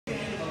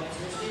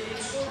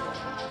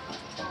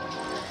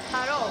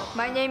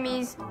My name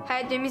is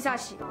Hayato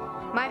Misashi.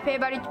 My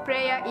favorite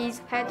player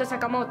is Hayato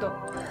Sakamoto.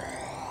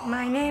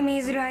 My name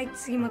is Light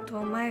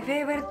Sugimoto. My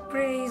favorite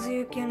player is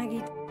Yuki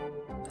Yanagita.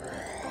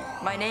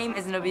 My name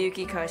is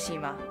Nobuyuki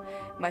Kawashima.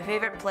 My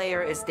favorite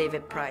player is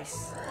David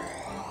Price.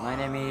 My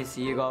name is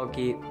Yuga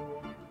Oki.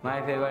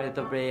 My favorite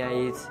player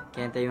is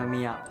Kenta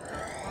Imamiya.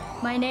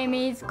 My name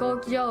is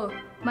Koki Joe.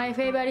 My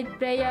favorite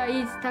player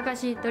is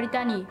Takashi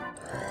Toritani.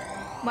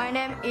 My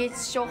name is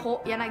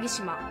Shoho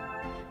Yanagishima.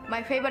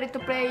 My favorite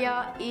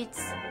player is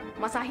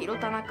Masahiro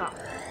Tanaka.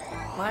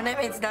 My name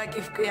is Naoki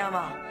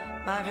Fukuyama.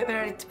 My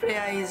favorite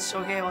player is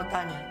Shohei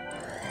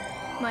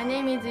Ohtani. My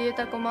name is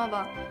Yuta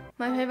Komaba.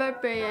 My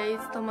favorite player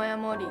is Tomoya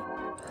Mori.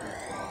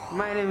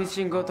 My name is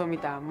Shingo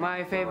Tomita.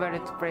 My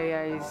favorite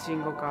player is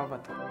Shingo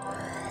Kawabata.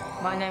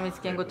 My name is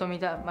Kengo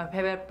Tomita. My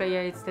favorite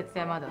player is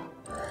Tetsuya Yamada.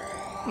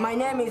 My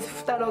name is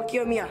Futaro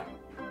Kiyomiya.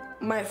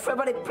 My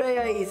favorite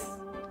player is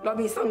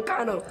Robinson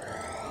Kano.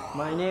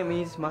 My name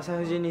is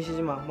Masafuji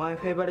Nishijima. My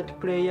favorite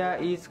player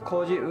is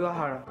Koji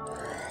Uehara.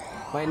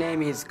 My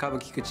name is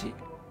Kabuki Kikuchi.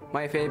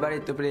 My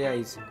favorite player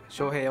is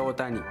Shohei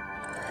Ohtani.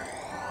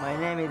 My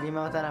name is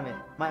Ima Watanabe.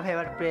 My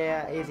favorite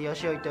player is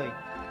Yoshio Itoi.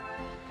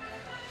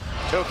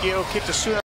 Tokyo Kitasuna.